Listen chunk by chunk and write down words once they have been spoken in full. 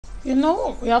You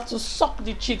know, we have to suck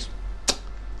the cheeks.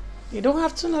 You don't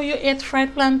have to know you ate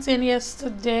fried plantain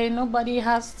yesterday. Nobody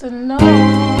has to know.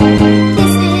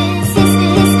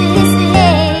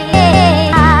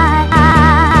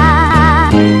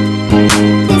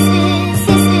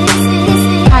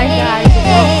 Hi guys,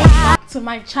 welcome back to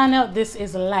my channel. This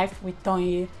is Life with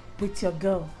Tonye, with your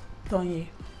girl Tonye.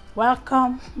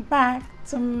 Welcome back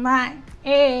to my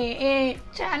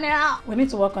channel. We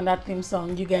need to work on that theme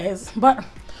song, you guys. But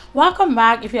welcome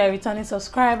back. If you're a returning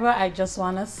subscriber, I just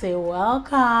want to say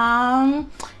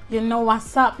welcome. You know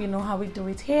what's up, you know how we do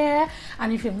it here.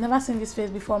 And if you've never seen this face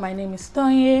before, my name is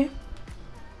Tonye.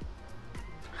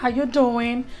 How you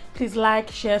doing? Please like,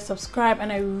 share, subscribe,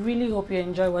 and I really hope you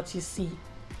enjoy what you see.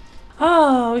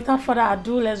 Oh, without further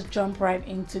ado, let's jump right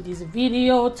into this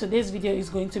video. Today's video is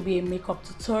going to be a makeup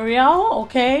tutorial.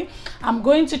 Okay, I'm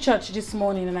going to church this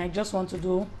morning and I just want to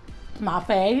do my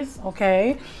face,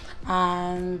 okay,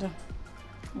 and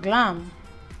glam.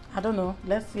 I don't know,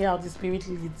 let's see how the spirit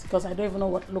leads, because I don't even know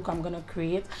what look I'm gonna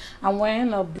create. I'm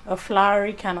wearing a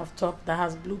flowery kind of top that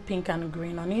has blue, pink and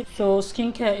green on it. So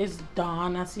skincare is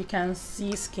done. As you can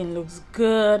see, skin looks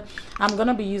good. I'm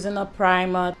gonna be using a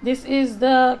primer. This is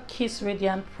the Kiss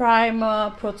Radiant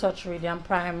Primer, Pro Touch Radiant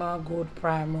Primer, Gold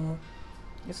Primer.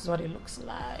 This is what it looks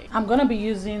like. I'm gonna be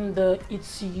using the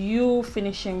It's You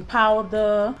finishing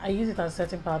powder. I use it as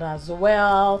setting powder as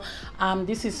well.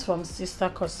 This is from Sister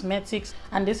Cosmetics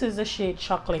and this is the shade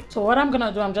Chocolate. So what I'm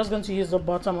gonna do, I'm just going to use the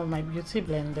bottom of my beauty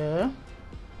blender,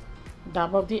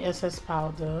 dab up the excess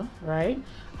powder, right,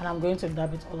 and I'm going to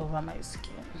dab it all over my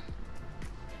skin,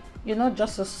 you know,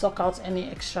 just to suck out any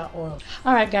extra oil.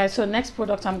 All right guys, so next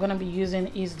product I'm gonna be using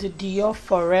is the Dior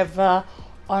Forever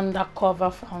Undercover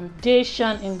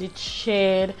Foundation in the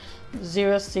shade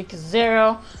 060.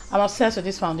 I'm obsessed with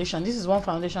this foundation. This is one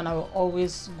foundation I will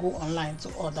always go online to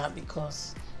order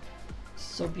because it's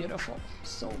so beautiful,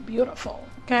 so beautiful.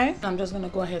 Okay, I'm just gonna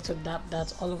go ahead to dab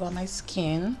that all over my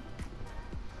skin.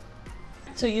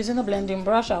 So using a blending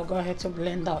brush, I'll go ahead to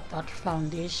blend out that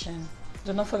foundation.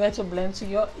 Do not forget to blend to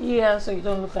your ear so you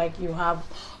don't look like you have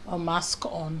a mask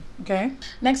on. Okay,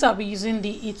 next I'll be using the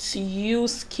It's You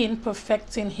Skin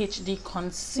Perfecting HD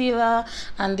Concealer,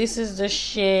 and this is the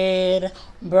shade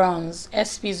Bronze,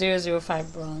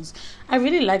 SP005 Bronze. I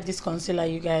really like this concealer,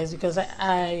 you guys, because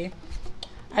I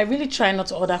really try not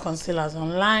to order concealers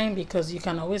online because you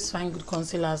can always find good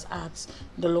concealers at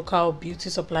the local beauty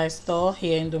supply store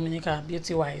here in Dominica,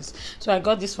 Beauty Wise. So I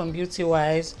got this from Beauty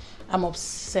Wise. I'm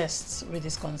obsessed with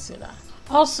this concealer.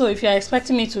 Also, if you're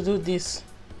expecting me to do this,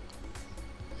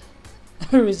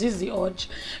 resist the urge,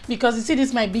 because you see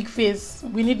this my big face,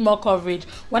 we need more coverage.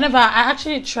 Whenever I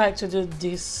actually try to do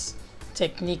this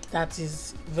technique that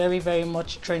is very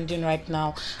much trending right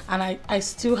now, and I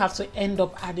still have to end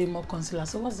up adding more concealer.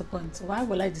 So what's the point? Why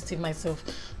will I deceive myself?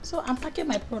 So I'm packing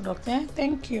my product.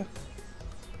 Thank you.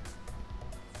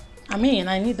 I mean,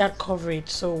 I need that coverage,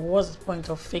 so what's the point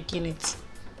of faking it?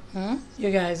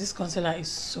 You guys, this concealer is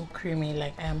so creamy.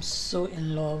 Like, I am so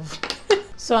in love.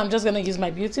 So I'm just gonna use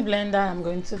my beauty blender. I'm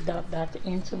going to dab that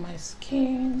into my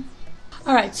skin.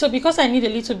 All right, so because I need a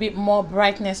little bit more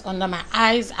brightness under my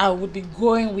eyes, I would be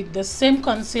going with the same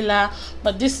concealer,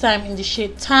 but this time in the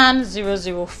shade Tan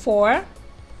 004.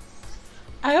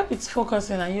 I hope it's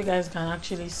focusing and you guys can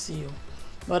actually see.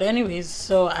 But anyways,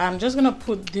 so I'm just gonna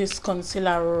put this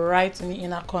concealer right in the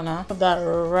inner corner, put that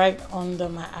right under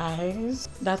my eyes.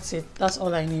 That's it. That's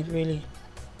all I need, really.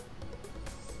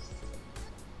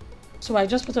 So I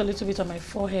just put a little bit on my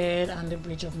forehead and the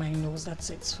bridge of my nose. That's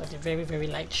it for the very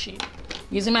light shade.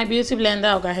 Using my beauty blender,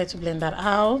 I'll go ahead to blend that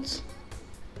out.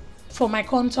 For my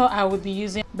contour, I would be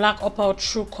using Black Opal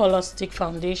True Color Stick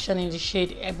Foundation in the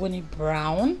shade Ebony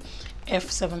Brown,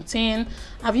 F17.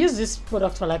 I've used this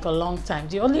product for like a long time.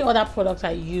 The only other product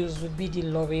I use would be the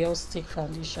L'Oreal Stick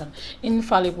Foundation,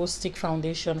 Infallible Stick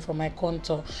Foundation for my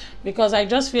contour, because I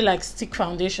just feel like stick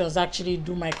foundations actually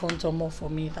do my contour more for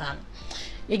me than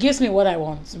it gives me what I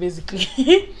want,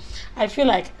 basically. I feel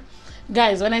like,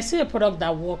 guys, when I see a product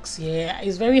that works,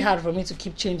 it's very hard for me to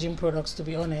keep changing products, to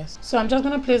be honest. So I'm just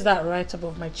gonna place that right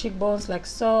above my cheekbones like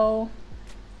so.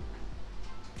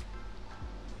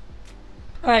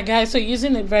 Alright guys, so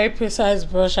using a very precise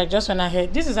brush, I just went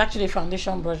ahead. This is actually a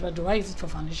foundation brush, but do I use it for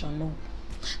foundation? No.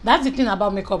 That's the thing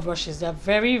about makeup brushes. They're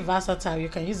very versatile. You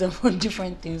can use them for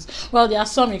different things. Well, there are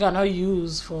some you cannot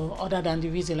use for other than the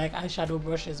reason, like eyeshadow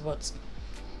brushes, but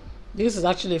this is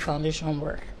actually foundation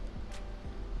work.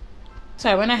 So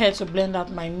I went ahead to blend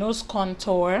out my nose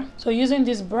contour. So using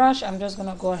this brush, I'm just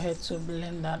gonna go ahead to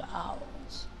blend that out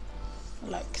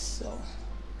like so.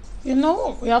 You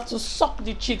know, we have to suck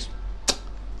the cheeks.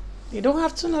 You don't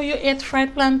have to know you ate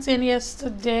fried plantain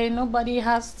yesterday. Nobody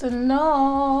has to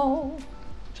know.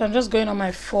 So I'm just going on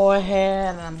my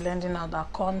forehead and I'm blending out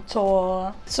that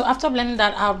contour. So after blending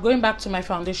that out, going back to my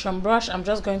foundation brush, I'm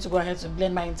just going to go ahead to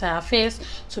blend my entire face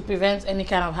to prevent any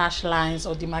kind of harsh lines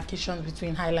or demarcations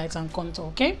between highlights and contour,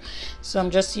 okay? So I'm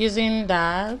just using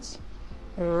that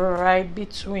right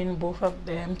between both of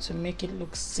them to make it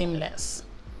look seamless.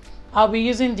 I'll be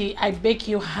using the I Bake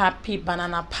You Happy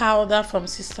banana powder from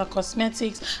Sister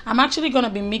Cosmetics. I'm actually going to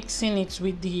be mixing it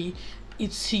with the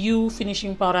It's You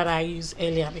finishing powder that I used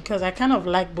earlier because I kind of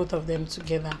like both of them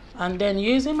together. And then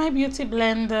using my beauty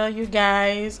blender, you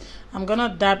guys, I'm going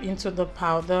to dab into the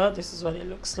powder. This is what it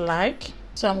looks like.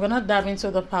 So I'm going to dab into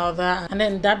the powder and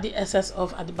then dab the excess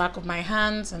off at the back of my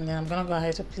hands. And then I'm going to go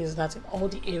ahead to place that in all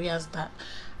the areas that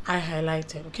I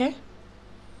highlighted, okay?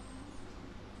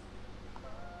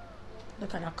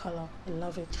 Look at that color. I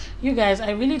love it. You guys, I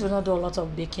really do not do a lot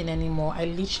of baking anymore. I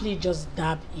literally just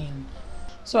dab in.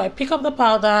 So I pick up the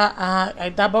powder,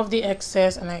 I dab off the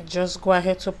excess, and I just go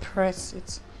ahead to press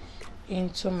it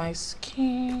into my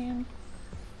skin.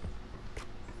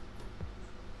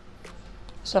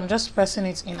 So I'm just pressing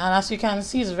it in, and as you can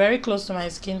see, it's very close to my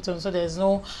skin tone, so there's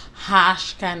no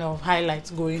harsh kind of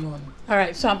highlights going on.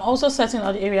 Alright, so I'm also setting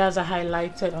all the areas I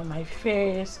highlighted on my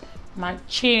face, my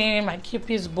chin, my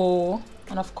cupid's bow,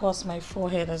 and of course my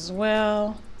forehead as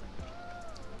well.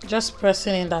 Just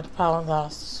pressing in that powder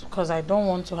because I don't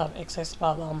want to have excess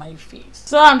powder on my face.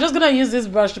 So I'm just going to use this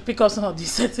brush to pick up some of the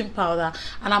setting powder,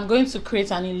 and I'm going to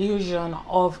create an illusion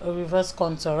of a reverse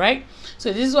contour, right?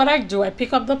 So this is what I do. I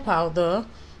pick up the powder,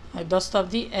 I dust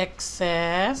off the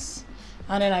excess,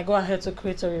 and then I go ahead to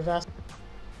create a reverse.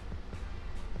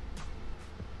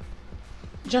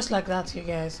 Just like that, you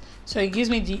guys. So it gives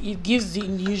the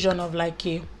illusion of like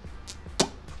a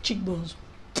cheekbones.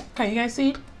 Can you guys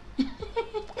see it?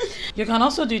 You can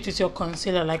also do it with your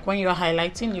concealer, like when you're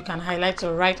highlighting, you can highlight it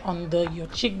right under your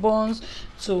cheekbones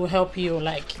to help you,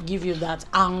 like give you that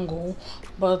angle,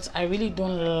 but I really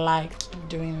don't like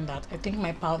doing that. I think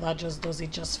my powder just does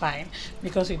it just fine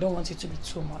because you don't want it to be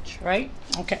too much, right?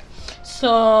 Okay,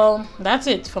 so that's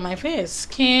it for my face.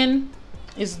 Skin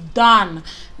is done.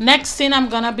 Next thing I'm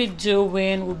gonna be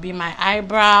doing will be my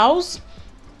eyebrows.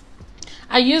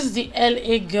 I use the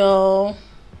LA Girl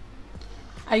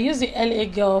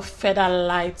Feather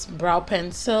Light brow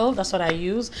pencil. That's what I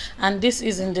use, and this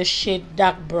is in the shade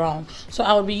dark brown. So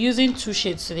I'll be using two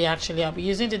shades today. Actually, I'll be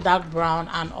using the dark brown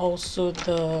and also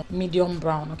the medium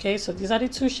brown. Okay, so these are the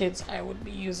two shades I would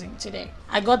be using today.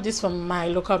 I got this from my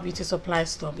local beauty supply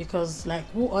store because, like,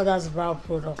 who orders brow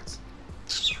products?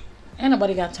 Ain't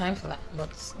nobody got time for that,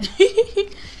 but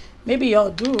maybe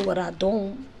y'all do, but I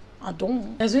don't.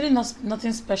 There's really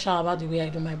nothing special about the way I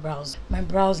do my brows. My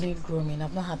brows need grooming.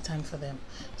 I've not had time for them.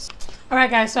 Alright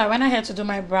guys, so I went ahead to do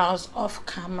my brows off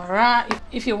camera.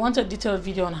 If you want a detailed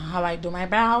video on how I do my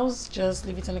brows, just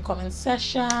leave it in the comment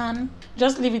section.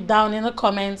 Just leave it down in the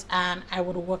comments and I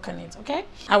would work on it, okay?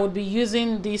 I would be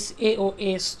using this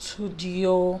AOA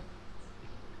Studio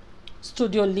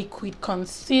Liquid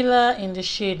Concealer in the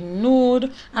shade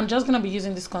Nude. I'm just going to be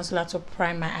using this concealer to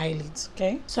prime my eyelids,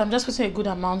 okay? So I'm just putting a good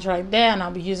amount right there, and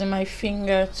I'll be using my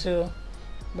finger to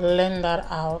blend that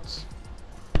out.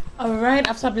 Alright,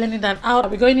 after blending that out,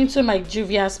 I'll be going into my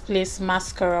Juvia's Place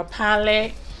mascara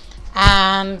palette,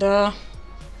 and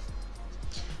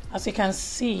as you can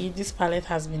see, this palette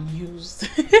has been used.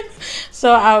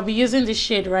 So I'll be using the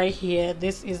shade right here.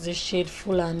 This is the shade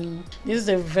Fulani. This is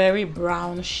a very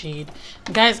brown shade.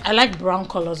 Guys, I like brown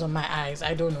colors on my eyes.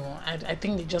 I don't know. I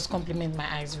think they just complement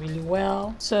my eyes really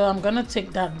well. So I'm gonna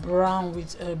take that brown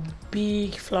with a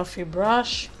big fluffy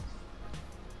brush,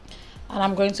 and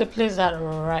I'm going to place that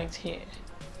right here.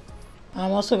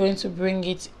 I'm also going to bring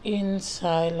it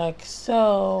inside like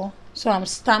so. So I'm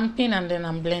stamping and then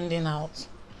I'm blending out.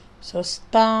 So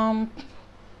stamp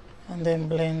and then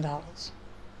blend out.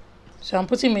 So I'm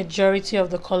putting majority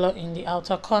of the color in the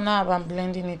outer corner, but I'm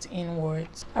blending it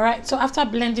inwards. Alright, so after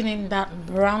blending in that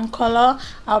brown color,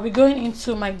 I'll be going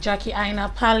into my Jackie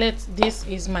Aina palette. This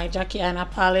is my Jackie Aina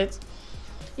palette.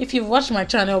 If you've watched my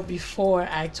channel before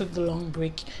I took the long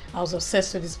break, I was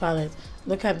obsessed with this palette.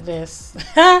 Look at this.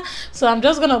 So I'm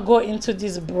just gonna go into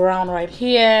this brown right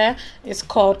here. It's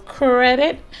called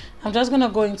Credit. I'm just gonna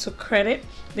go into Credit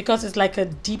because it's like a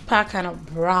deeper kind of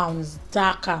brown. It's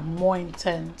darker, more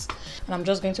intense, and I'm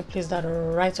just going to place that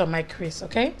right on my crease.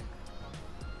 Okay,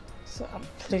 so I'm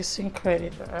placing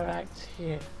Credit right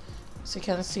here. So you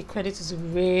can see Credit is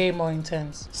way more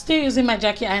intense. Still using my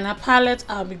Jackie Aina palette,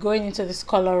 I'll be going into this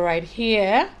color right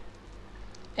here,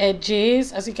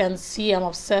 Edges. As you can see, I'm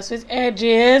obsessed with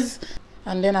edges.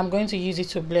 and then I'm going to use it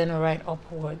to blend right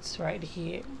upwards right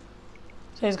here.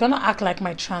 So it's gonna act like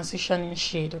my transitioning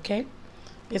shade, okay?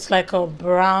 It's like a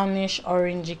brownish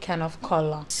orangey kind of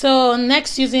color. So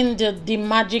next, using the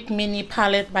Magic Mini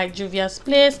palette by Juvia's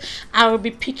Place, I will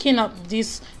be picking up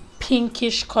this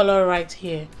pinkish color right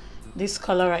here. This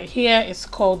color right here is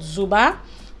called Zuba.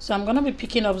 So I'm gonna be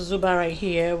picking up Zuba right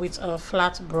here with a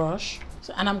flat brush.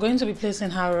 So, and I'm going to be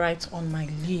placing her right on my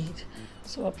lid.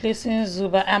 So we're placing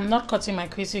Zuba. I'm not cutting my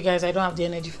crease, you guys. I don't have the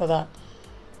energy for that.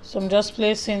 So I'm just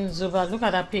placing Zuba. Look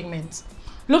at that pigment.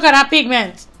 Look at that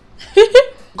pigment.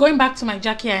 Going back to my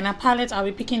Jackie Aina palette, I'll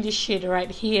be picking this shade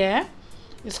right here.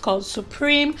 It's called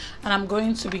Supreme, and I'm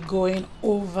going to be going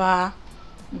over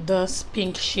this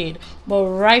pink shade, but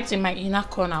right in my inner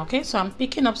corner, okay? So I'm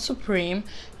picking up Supreme,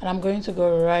 and I'm going to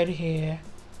go right here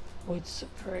with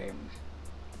Supreme.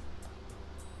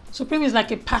 Supreme is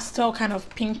like a pastel kind of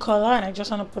pink color, and I just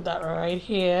want to put that right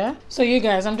here. So you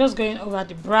guys, I'm just going over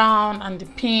the brown and the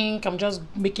pink. I'm just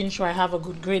making sure I have a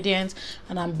good gradient,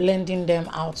 and I'm blending them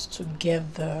out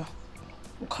together.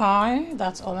 Okay,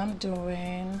 that's all I'm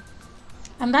doing.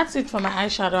 And that's it for my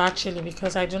eyeshadow actually,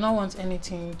 because I do not want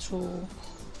anything too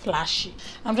flashy.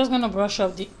 I'm just going to brush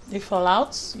up the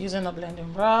fallouts using a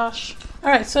blending brush.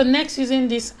 Alright, so next, using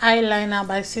this eyeliner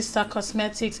by Sister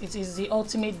Cosmetics. It is the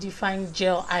Ultimate Define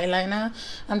Gel Eyeliner.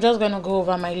 I'm just going to go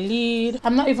over my lid.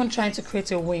 I'm not even trying to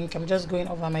create a wink. I'm just going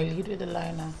over my lid with the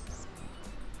liner.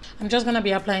 I'm just going to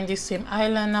be applying this same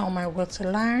eyeliner on my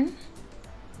waterline.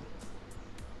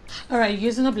 Alright,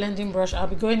 using a blending brush, I'll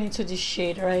be going into this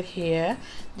shade right here.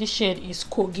 This shade is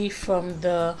Kogi from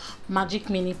the Magic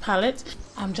Mini palette.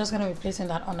 I'm just going to be placing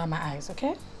that under my eyes,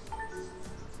 okay?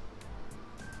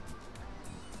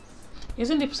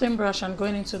 Using the same brush and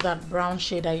going into that brown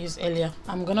shade I used earlier,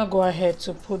 I'm going to go ahead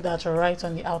to put that right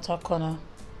on the outer corner.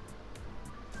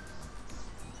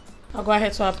 I'll go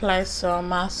ahead to apply some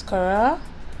mascara.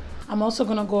 I'm also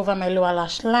going to go over my lower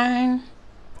lash line.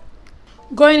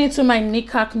 Going into my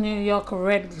Nikak New York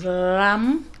Red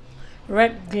Glam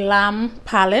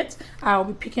palette, I'll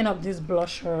be picking up this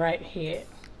blush right here.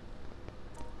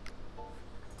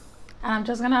 And I'm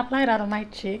just going to apply that on my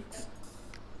cheeks.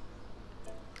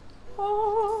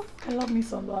 Oh, I love me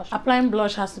some blush. Applying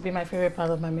blush has to be my favorite part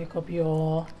of my makeup,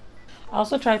 y'all. I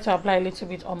also try to apply a little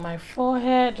bit on my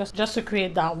forehead, just to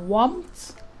create that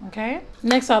warmth. Okay,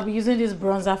 next I'll be using this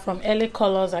bronzer from LA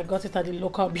Colors. I got it at the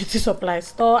local beauty supply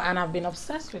store, and I've been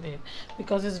obsessed with it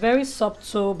because it's very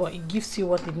subtle, but it gives you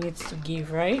what it needs to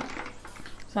give, right?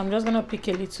 So I'm just gonna pick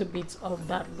a little bit of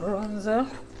that bronzer,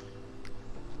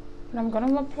 and I'm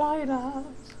gonna apply that.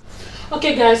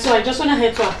 Okay guys, so I just went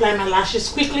ahead to apply my lashes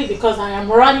quickly because I am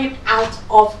running out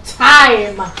of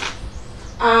time.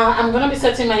 I'm gonna be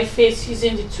setting my face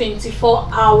using the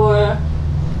 24-hour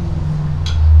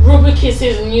Ruby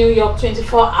Kisses New York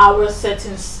 24-hour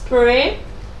setting spray.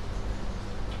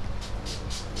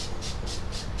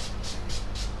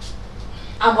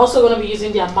 I'm also going to be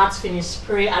using their matte finish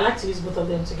spray. I like to use both of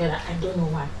them together. I don't know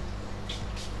why.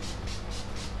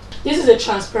 This is a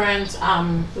transparent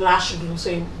lash glue, so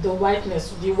the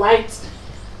whiteness,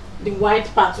 the white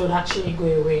part will actually go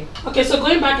away. Okay, so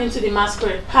going back into the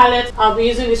masquerade palette, I'll be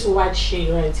using this white shade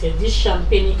right here, this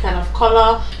champagne kind of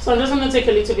color. So I'm just going to take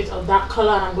a little bit of that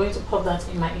color, and I'm going to pop that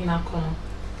in my inner corner,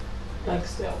 like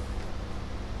so.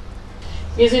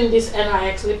 Using this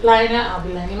NYX lip liner, I'll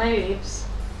be lining my lips,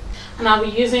 and I'll be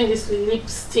using this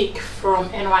lipstick from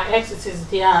NYX. It is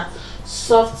their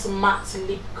soft matte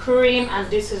lip cream, and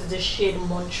this is the shade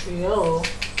Montreal.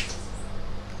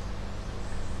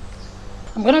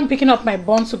 I'm going to be picking up my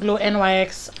Born to Glow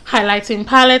NYX highlighting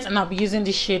palette, and I'll be using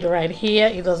this shade right here.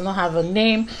 It does not have a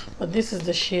name, but this is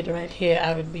the shade right here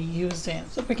I would be using.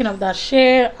 So picking up that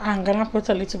shade, I'm going to put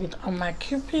a little bit on my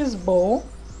Cupid's bow.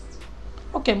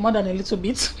 Okay, more than a little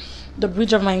bit. The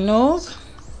bridge of my nose.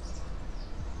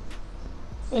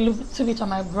 A little bit on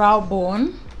my brow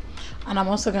bone. And I'm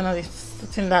also going to be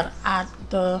putting that at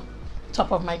the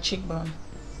top of my cheekbone.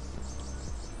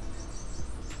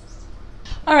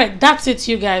 Alright, that's it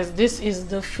you guys. This is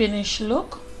the finished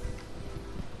look.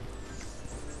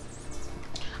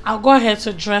 I'll go ahead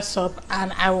to dress up,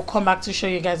 and I will come back to show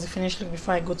you guys the finished look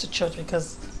before I go to church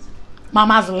because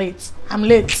Mama's late. I'm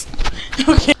late.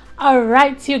 Okay.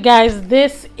 Alright you guys,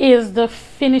 this is the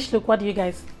finished look. What do you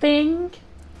guys think?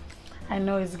 I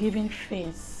know it's giving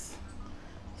face,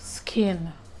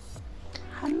 skin.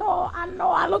 I know,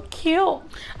 I look cute.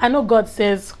 I know God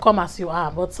says come as you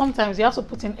are, but sometimes you have to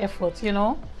put in effort, you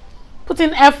know? Put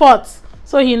in effort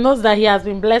so he knows that he has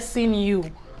been blessing you.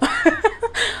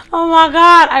 Oh my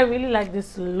God, I really like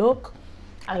this look.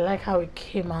 I like how it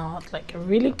came out, like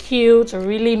really cute,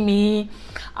 really me.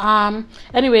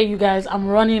 Anyway, you guys, I'm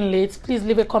running late. Please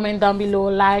leave a comment down below,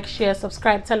 like, share,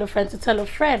 subscribe, tell a friend to tell a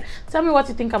friend. Tell me what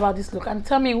you think about this look, and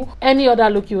tell me any other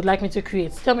look you would like me to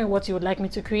create. Tell me what you would like me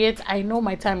to create. I know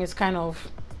my time is kind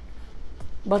of,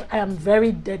 but I am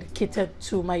very dedicated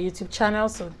to my YouTube channel,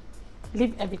 so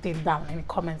leave everything down in the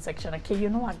comment section. Okay, you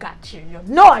know I got you. You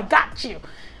know I got you.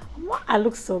 I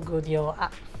look so good, yo.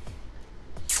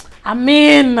 I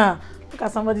mean, look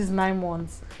at somebody's 9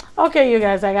 months. Okay, you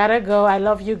guys, I gotta go. I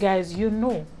love you guys. You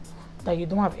know that you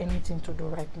don't have anything to do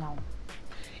right now.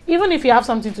 Even if you have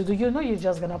something to do, you know you're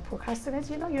just gonna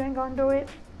procrastinate. You know you ain't gonna do it.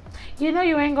 You know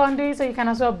you ain't gonna do it, so you can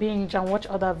as well binge and watch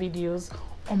other videos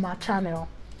on my channel.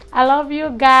 I love you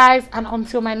guys, and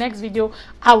until my next video,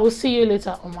 I will see you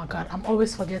later. Oh my god, I'm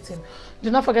always forgetting.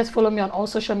 Do not forget to follow me on all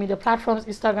social media platforms: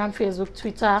 Instagram, Facebook,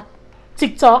 Twitter,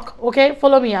 TikTok. Okay,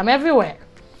 follow me, I'm everywhere.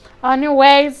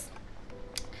 Anyways,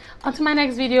 until my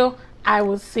next video, I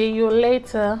will see you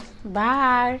later.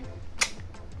 Bye.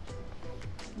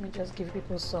 Let me just give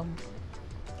people some,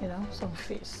 you know, some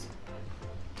face.